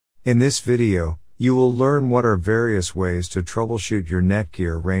In this video, you will learn what are various ways to troubleshoot your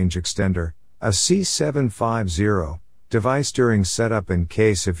Netgear range extender, AC750 device during setup in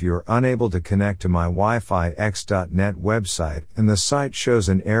case if you're unable to connect to my Wi-Fi x.net website and the site shows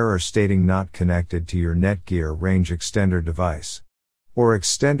an error stating not connected to your Netgear range extender device. Or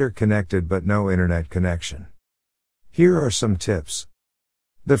extender connected but no internet connection. Here are some tips.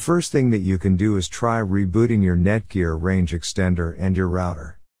 The first thing that you can do is try rebooting your Netgear range extender and your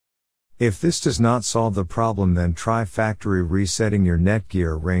router. If this does not solve the problem, then try factory resetting your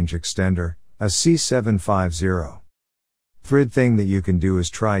Netgear range extender, AC750. Third thing that you can do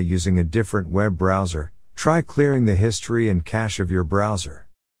is try using a different web browser. Try clearing the history and cache of your browser.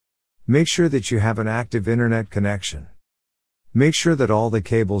 Make sure that you have an active internet connection. Make sure that all the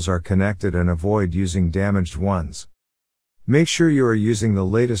cables are connected and avoid using damaged ones. Make sure you are using the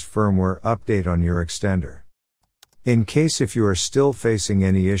latest firmware update on your extender. In case if you are still facing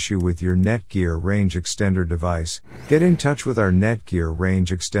any issue with your Netgear range extender device, get in touch with our Netgear range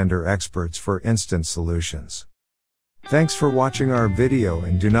extender experts for instant solutions. Thanks for watching our video,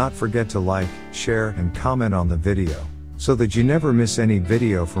 and do not forget to like, share and comment on the video, so that you never miss any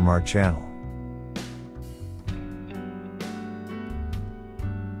video from our channel.